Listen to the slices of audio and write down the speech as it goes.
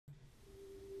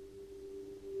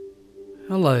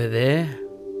Hello there.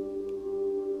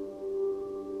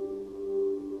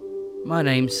 My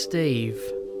name's Steve.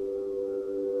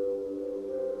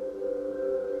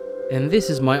 And this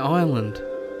is my island.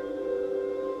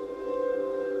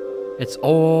 It's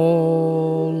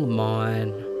all mine.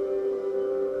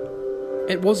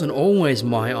 It wasn't always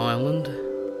my island.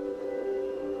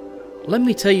 Let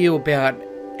me tell you about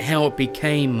how it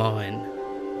became mine.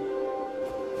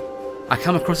 I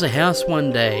come across a house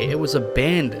one day. It was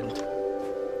abandoned.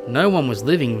 No one was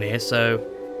living there, so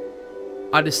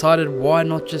I decided why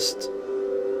not just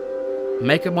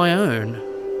make it my own.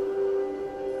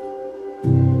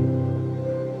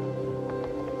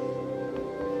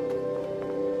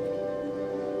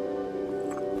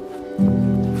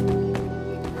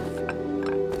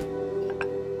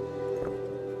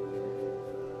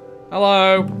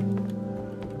 Hello.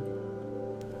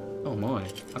 Oh my,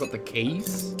 I got the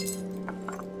keys.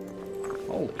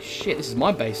 Holy shit, this is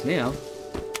my base now.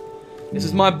 This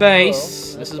is my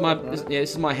base. This is my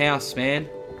this is my house, man. Do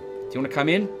you want to come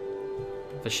in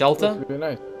for shelter? That's really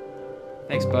nice.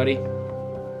 Thanks, buddy.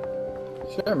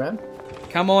 Sure, man.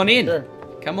 Come on in. Sure.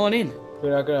 Come on in.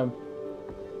 You're not gonna.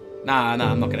 Nah,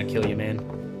 I'm not gonna kill you, man.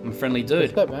 I'm a friendly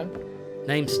dude. What's up, man?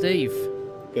 Name's Steve.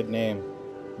 Good name.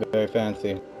 Very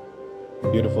fancy.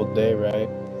 Beautiful day, right?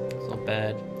 It's not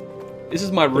bad. This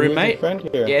is my roommate. Friend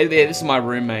here. Yeah, this is my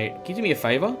roommate. Can you do me a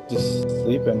favor? Just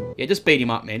sleeping. Yeah, just beat him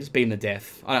up, man. Just beat him to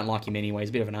death. I don't like him anyway. He's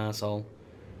a bit of an asshole.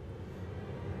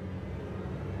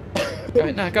 Go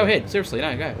ahead. No, go ahead. Seriously,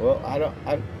 no, go. Well,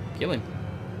 I'm Kill him.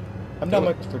 not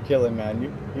much for killing, man.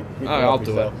 You Oh, I'll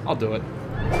do it. I'll do it.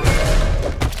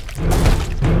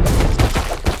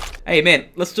 Hey, man,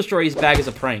 let's destroy his bag as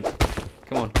a prank.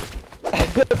 Come on.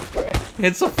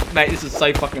 Mate, this is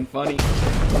so fucking funny.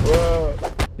 Whoa.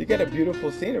 You get a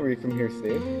beautiful scenery from here,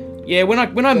 Steve. Yeah,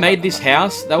 when I made this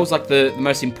house, that was like the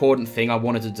most important thing I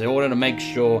wanted to do. I wanted to make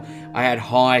sure I had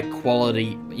high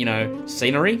quality, you know,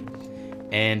 scenery.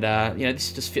 And, you know,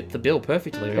 this just fit the bill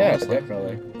perfectly. Yeah, honestly.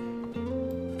 definitely.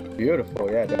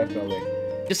 Beautiful, yeah, definitely.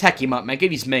 Just hack him up, man.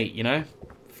 Get his meat, you know?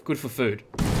 Good for food.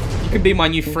 You can be my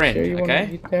new friend, Sure you okay?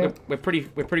 wanna eat that? We're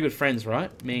pretty good friends, right?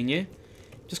 Me and you.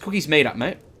 Just cook his meat up,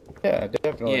 mate. Yeah,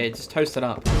 definitely. Yeah, just toast it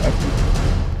up.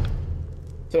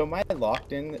 So am I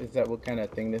locked in? Is that what kind of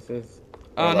thing this is?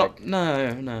 Oh, Or no.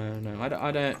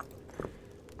 I don't.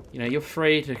 You know, you're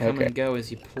free to come Okay. and go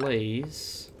as you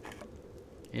please.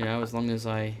 You know, as long as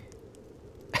I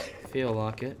feel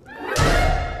like it.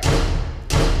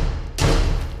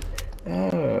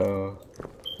 Oh.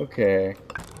 Okay.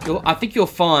 I think you'll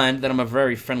find that I'm a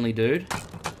very friendly dude.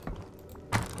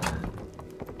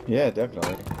 Yeah,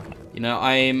 definitely. You know,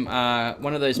 I'm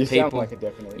one of those You people. sound like it,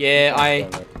 definitely. Yeah, You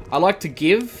sound like it. I like to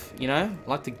give, you know, I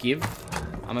like to give.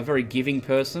 I'm a very giving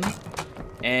person.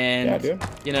 And, Yeah, dude.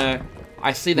 you know,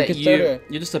 I see that could start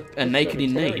you're just a start naked a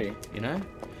in charity. need, you know?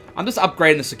 I'm just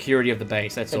upgrading the security of the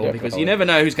base, that's Yeah, all, because you definitely. never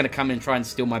know who's going to come in and try and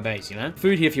steal my base, you know?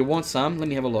 Food here if you want some. Let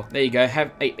me have a look. There you go.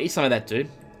 Eat some of that, dude.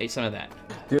 Eat some of that.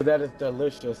 Dude, that is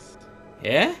delicious.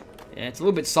 Yeah? Yeah, it's a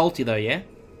little bit salty, though, yeah?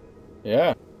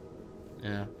 Yeah.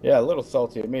 Yeah. Yeah, a little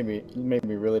salty. It made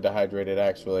me really dehydrated,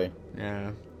 actually.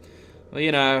 Yeah. Well,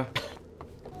 you know...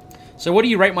 So what do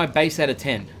you rate my base out of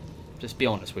 10? Just be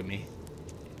honest with me.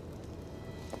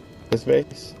 This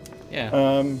base? Yeah.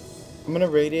 I'm gonna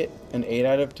rate it an 8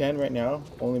 out of 10 right now,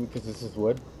 only because this is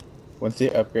wood. Once you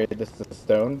upgrade this to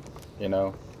stone, you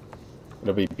know,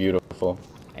 it'll be beautiful.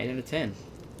 8 out of 10.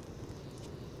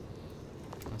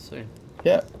 I see.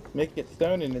 Yeah, make it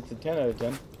stone and it's a 10 out of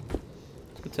 10.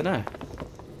 Good to know.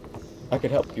 I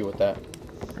could help you with that.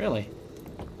 Really?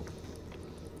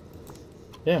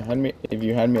 Yeah, if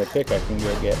you hand me a pick, I can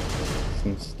go get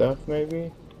some stuff,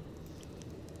 maybe.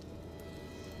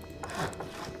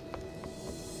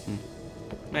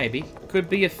 Maybe. Could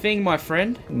be a thing, my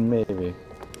friend. Maybe.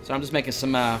 So I'm just making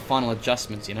some final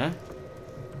adjustments, you know?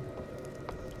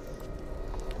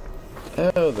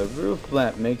 Oh, the roof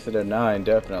lamp makes it a 9,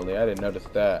 definitely. I didn't notice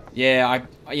that. Yeah,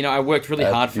 I worked really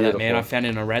That's hard for that, man. beautiful. I found it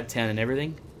in a rad town and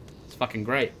everything. It's fucking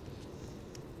great.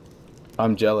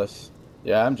 I'm jealous.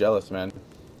 Yeah, I'm jealous, man.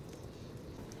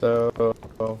 So,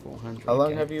 400. how long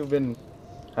okay. have you been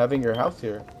having your house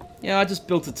here? Yeah, I just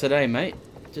built it today, mate.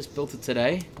 Just built it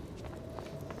today.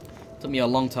 Took me a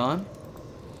long time.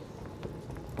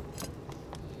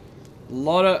 A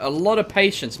lot of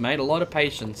patience, mate. A lot of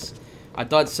patience. I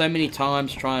died so many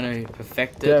times trying to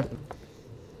perfect it. Yeah.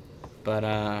 But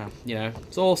you know,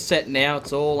 it's all set now.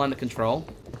 It's all under control.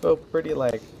 So pretty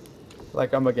like I'm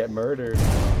gonna get murdered.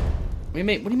 What do you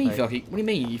mean? What do you mean? Like- What do you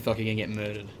mean you feel like you're gonna get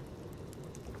murdered?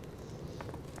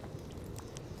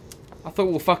 I thought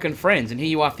we were fucking friends, and here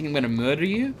you are thinking I'm gonna murder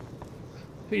you?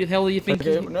 Who the hell do you think?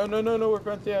 Okay, no, we're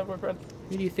friends. Yeah, we're friends.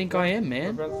 Who do you think I am,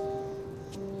 man? We're friends.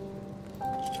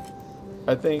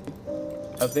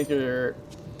 I think you're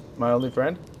my only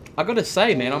friend. I gotta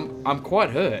say, man, I'm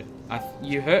quite hurt.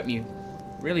 You hurt me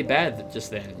really bad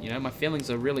just then. You know, my feelings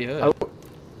are really hurt.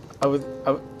 I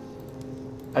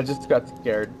just got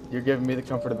scared. You're giving me the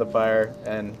comfort of the fire,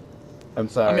 and I'm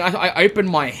sorry. I mean, I opened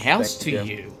my house to Thank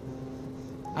you.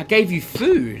 I gave you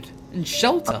food and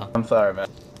shelter. I'm sorry, man.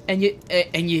 And you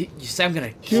say I'm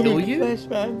gonna kill you? Flesh,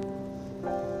 man.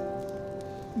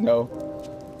 No,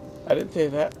 I didn't say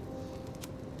that.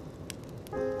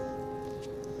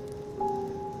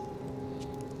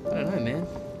 I don't know, man.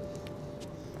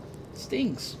 It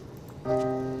stings.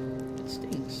 It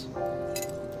stings.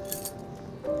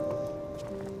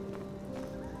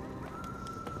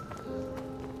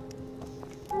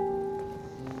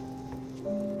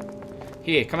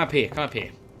 Here, come up here, come up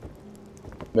here.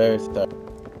 Very sorry.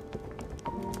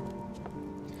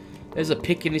 There's a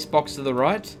pick in this box to the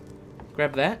right.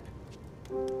 Grab that.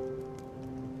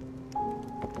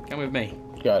 Come with me.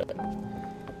 Got it.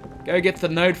 Go get the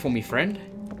node for me, friend.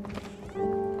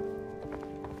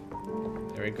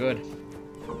 Very good.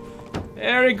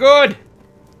 Very good!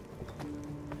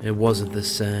 It wasn't the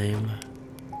same.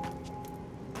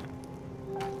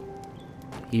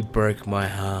 He broke my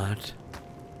heart.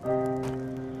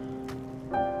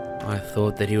 I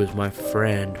thought that he was my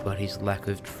friend, but his lack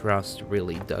of trust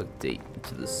really dug deep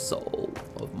into the soul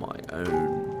of my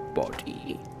own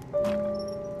body.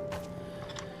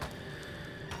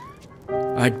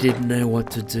 I didn't know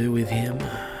what to do with him.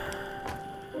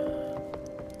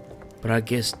 But I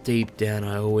guess deep down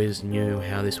I always knew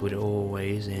how this would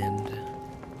always end.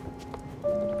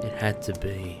 It had to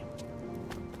be.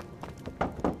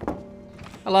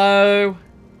 Hello!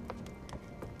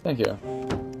 Thank you.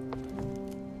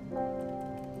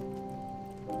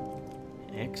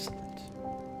 Excellent.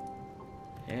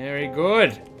 Very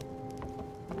good.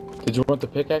 Did you want the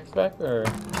pickaxe back, or?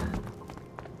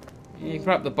 You can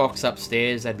grab the box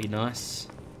upstairs, that'd be nice.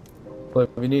 Well, if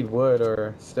you need wood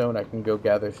or stone, I can go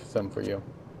gather some for you.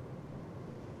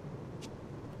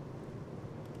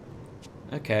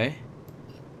 Okay.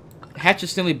 The hatch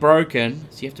is still broken,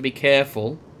 so you have to be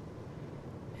careful.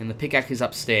 And the pickaxe is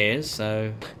upstairs,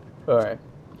 so Alright.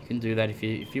 you can do that if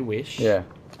you wish. Yeah.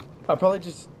 I'll probably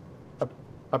just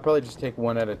take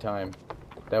one at a time.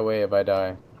 That way if I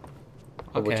die.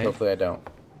 Okay. Which hopefully I don't.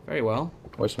 Very well.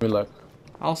 Wish me luck.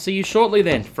 I'll see you shortly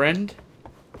then, friend.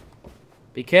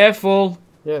 Be careful.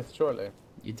 Yes, shortly.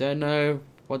 You don't know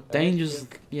what dangers,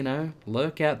 you know,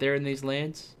 lurk out there in these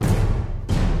lands.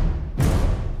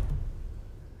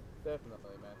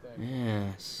 Definitely, man. Thanks.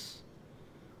 Yes.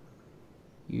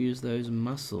 Use those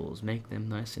muscles, make them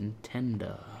nice and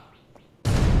tender.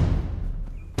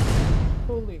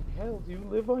 Holy hell, do you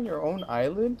live on your own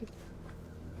island?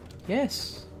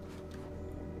 Yes.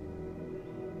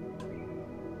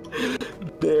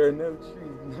 There are no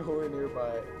trees nowhere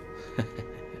nearby.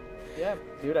 Yeah,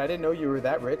 dude, I didn't know you were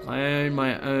that rich. I own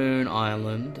my own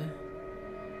island.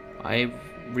 I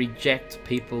reject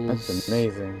people's, That's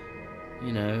amazing.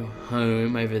 you know,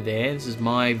 home over there. This is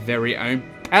my very own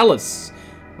palace,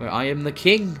 where I am the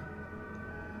king.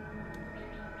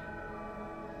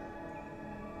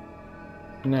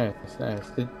 Nice, nice.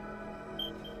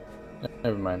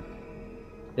 Never mind.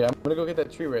 Yeah, I'm gonna go get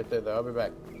that tree right there, though. I'll be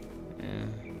back. Yeah.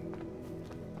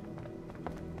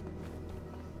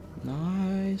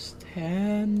 Nice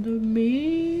tender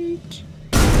meat.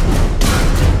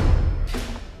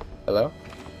 Hello?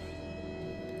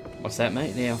 What's that,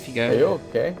 mate? Now off you go. Are you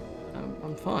okay?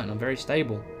 I'm fine. I'm very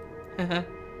stable. You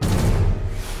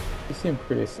seem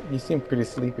pretty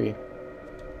sleepy.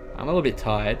 I'm a little bit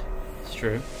tired. It's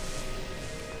true.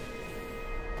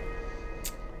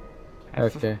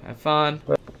 Okay. Have fun.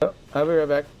 Well, I'll be right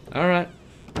back. All right.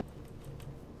 I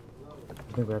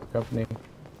think we have company.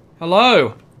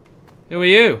 Hello. Who are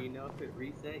you? Do you know if it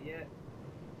reset yet?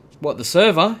 What, the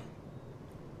server?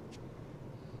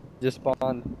 Just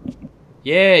spawned.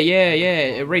 Yeah.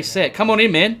 It reset. Come on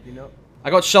in, man. You know? I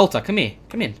got shelter. Come here.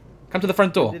 Come in. Come to the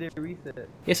front door. Did it reset?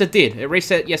 Yes, it did. It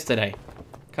reset yesterday.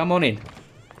 Come on in.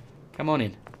 Come on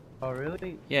in. Oh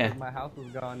really? Yeah. 'Cause my house was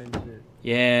gone and shit.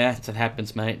 Yeah, that's what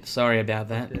happens, mate. Sorry about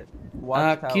that. Shit.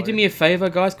 Can you do me a favor,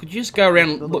 guys? Could you just go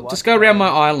around? Look, just go around my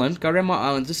island. Go around my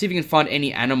island. Just see if you can find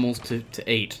any animals to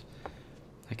eat.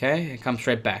 Okay, and come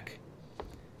straight back.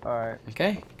 Alright.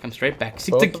 Okay, come straight back.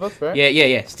 Stick Both of us, right?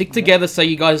 Yeah. Stick together so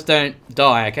you guys don't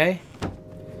die. Okay.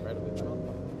 Right up this hill.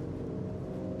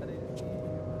 I didn't see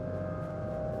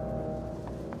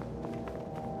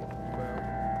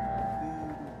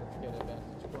Let's get a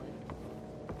vantage point.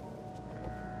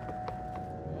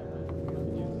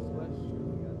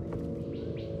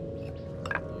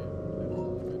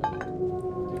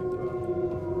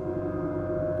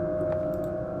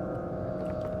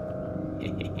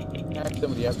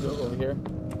 somebody up over here?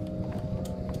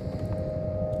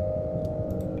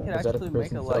 We can Is that a actually make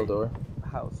prison a cell like door?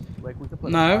 house. Like we could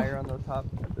put No. a fire on the top,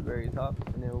 at the very top,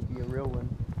 and it will be a real one.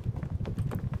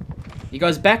 You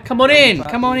guys back? Come on So we in.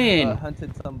 thought Come on we, in.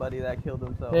 hunted somebody that killed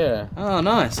himself. Yeah. Oh,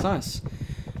 nice, nice.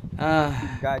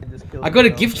 Guy just killed I got a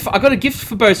himself gift. and I got a gift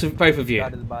for both of you.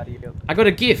 got his body up. I got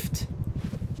a gift.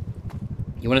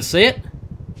 You want to see it?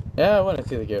 Yeah, I want to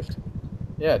see the gift.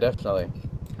 Yeah, definitely.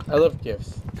 I love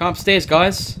gifts. Come upstairs,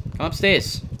 guys. Come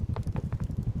upstairs.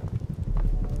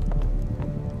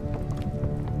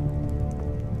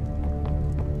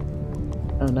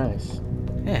 Oh, nice.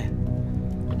 Yeah.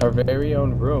 Our very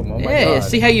own room. Oh my Yeah. god.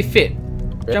 See how you fit.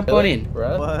 Jump on Really? in.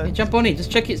 Bruh? What? Yeah, jump on in.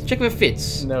 Just check it. Check if it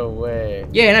fits. No way.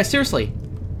 Yeah. No. Seriously.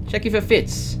 Check if it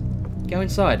fits. Go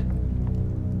inside.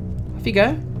 Off you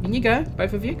go. In you go.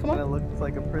 Both of you. Come Kinda on. looks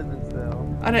like a prison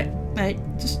cell. I don't. Mate.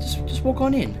 Just walk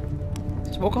on in.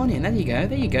 Just walk on in. There you go.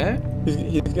 There you go.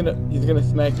 He's gonna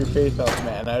smack your face off,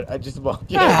 man. I just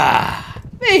walked in. Ah.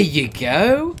 There you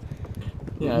go.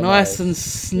 Yeah, nice and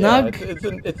snug. Yeah,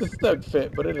 it's a snug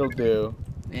fit, but it'll do.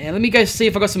 Yeah, let me go see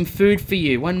if I got some food for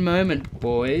you. One moment,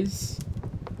 boys.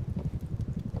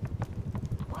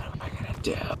 What am I gonna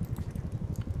do?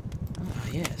 Ah,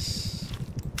 yes.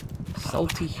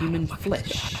 Salty human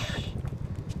flesh.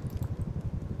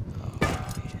 Oh,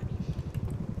 man.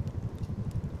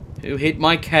 Who hit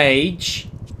my cage?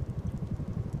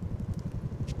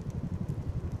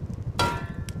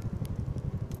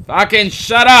 Fucking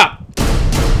shut up!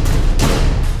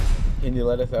 Can you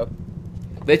let us out?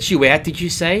 Let you out, did you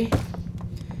say?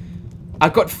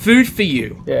 I've got food for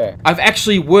you. Yeah. I've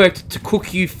actually worked to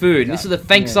cook you food. And this is the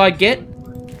thanks Yeah. I get?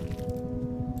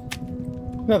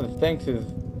 No, the thanks is...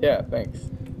 Yeah, thanks.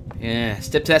 Yeah,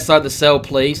 step to that side of the cell,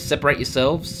 please. Separate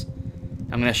yourselves.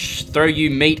 I'm gonna throw you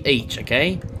meat each,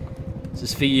 okay? This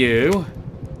is for you.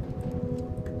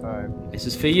 Alright. This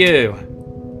is for you.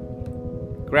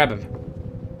 Grab him.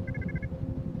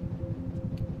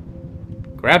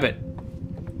 Grab it.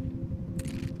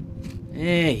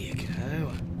 There you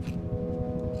go.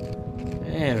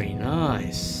 Very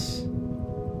nice.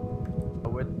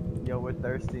 Yo, we're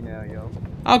thirsty now, yo.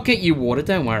 I'll get you water,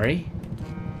 don't worry.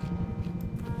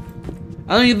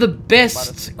 Only the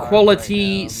best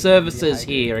quality services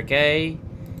here, okay?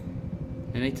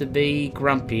 No need to be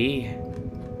grumpy.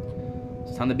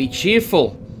 It's time to be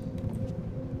cheerful.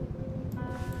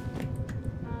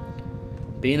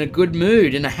 Be in a good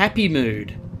mood, in a happy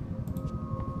mood.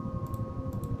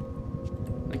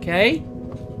 Okay?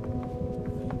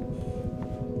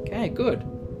 Okay, good.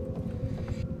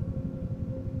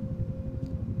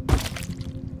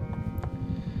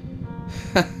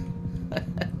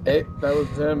 Hey, that was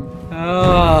him.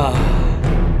 Ah.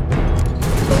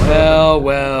 Well,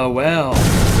 well, well.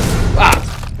 Ah.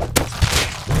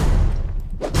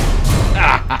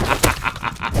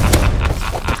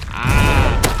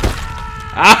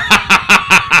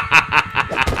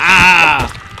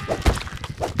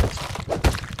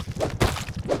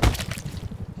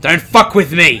 Don't fuck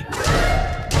with me!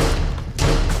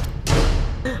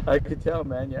 I could tell,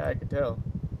 man. Yeah, I could tell.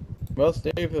 Well,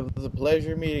 Steve, it was a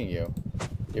pleasure meeting you.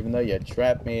 Even though you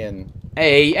trapped me and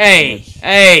Hey, hey,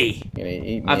 hey! you know,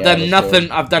 eat me I've out done of nothing.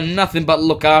 so- I've done nothing but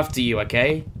look after you.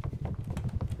 Okay.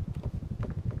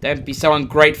 Don't be so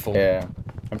ungrateful. Yeah,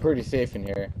 I'm pretty safe in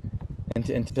here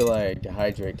until I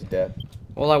dehydrate to death.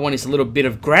 All I want is a little bit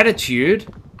of gratitude.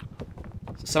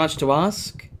 Is it so much to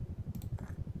ask?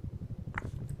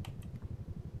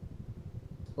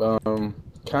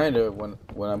 Kind of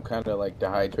when I'm kind of like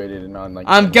dehydrated and on like.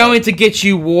 I'm going to get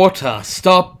you water.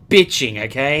 Stop bitching,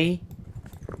 okay?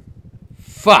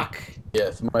 Fuck.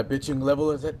 Yes, my bitching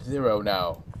level is at 0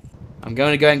 now. I'm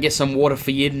going to go and get some water for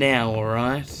you now,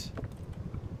 alright?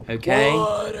 Okay?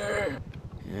 Water.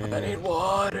 I Yeah. need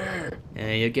water.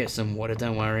 Yeah, you'll get some water,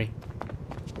 don't worry.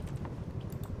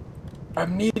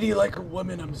 I'm needy like a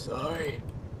woman. I'm sorry.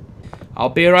 I'll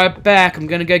be right back. I'm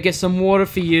gonna go get some water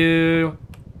for you.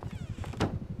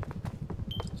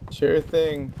 Sure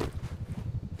thing.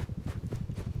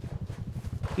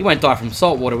 He won't die from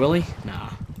salt water, will he? Nah,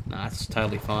 that's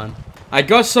totally fine. I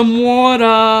got some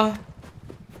water.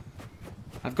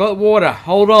 I've got water.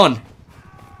 Hold on.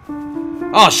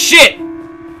 Oh shit!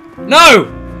 No!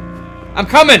 I'm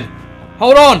coming.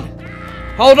 Hold on.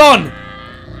 Hold on.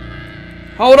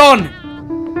 Hold on.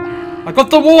 I got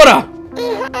the water.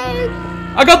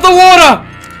 I got the water.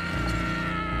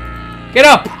 Get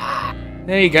up.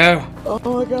 There you go. Oh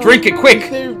my god. Drink it You quick.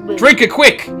 saved me. Drink it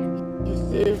quick. You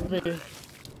saved me.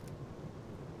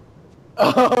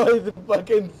 Oh, it's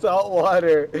fucking salt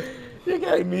water. You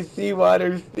gave me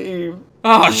seawater, Steve.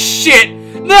 Oh shit!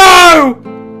 No!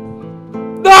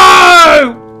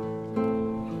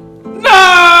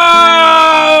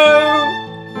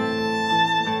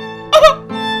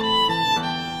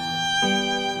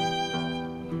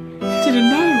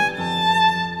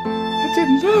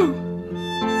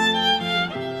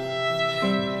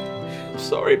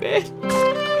 sorry, man.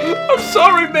 I'm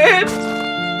sorry, man.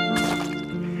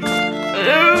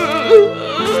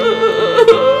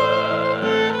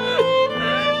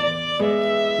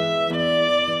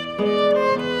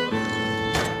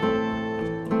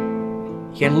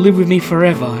 You can live with me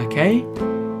forever, okay?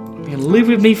 You can live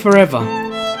with me forever.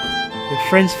 We're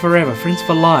friends forever, friends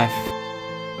for life.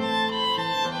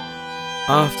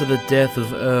 After the death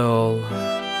of Earl,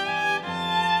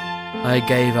 I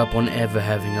gave up on ever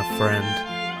having a friend.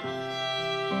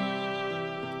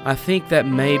 I think that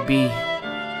maybe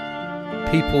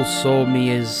people saw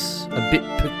me as a bit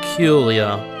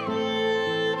peculiar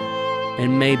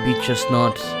and maybe just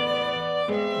not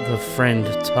the friend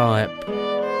type.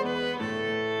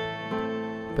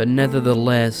 But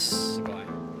nevertheless,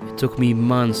 it took me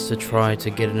months to try to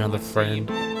get another friend.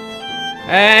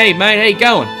 Hey mate, how you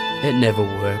going? It never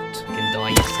worked. You can die,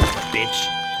 you son of a bitch.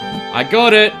 I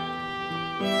got it!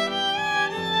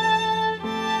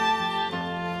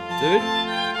 Dude?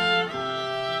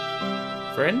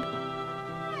 Friend?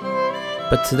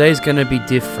 But today's gonna be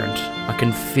different. I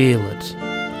can feel it.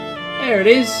 There it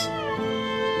is.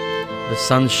 The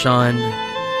sunshine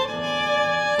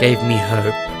gave me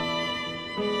hope.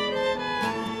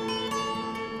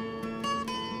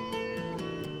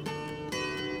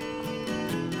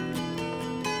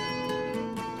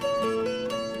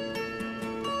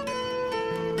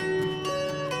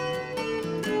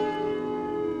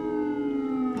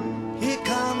 Here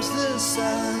comes the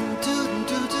sun,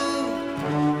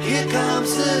 doo-doo-doo-doo. Here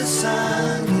comes the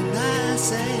sun, and I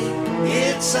say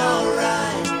it's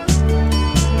alright.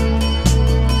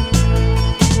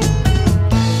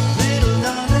 Little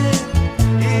darling,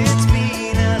 it's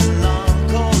been a long,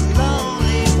 cold,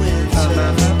 lonely winter.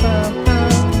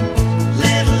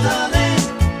 Little darling,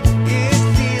 it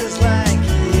feels like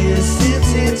years since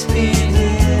it's been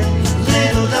here.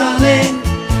 Little darling,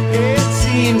 it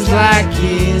seems like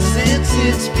years since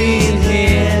it's been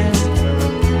here.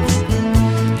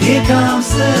 Here comes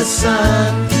the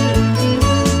sun.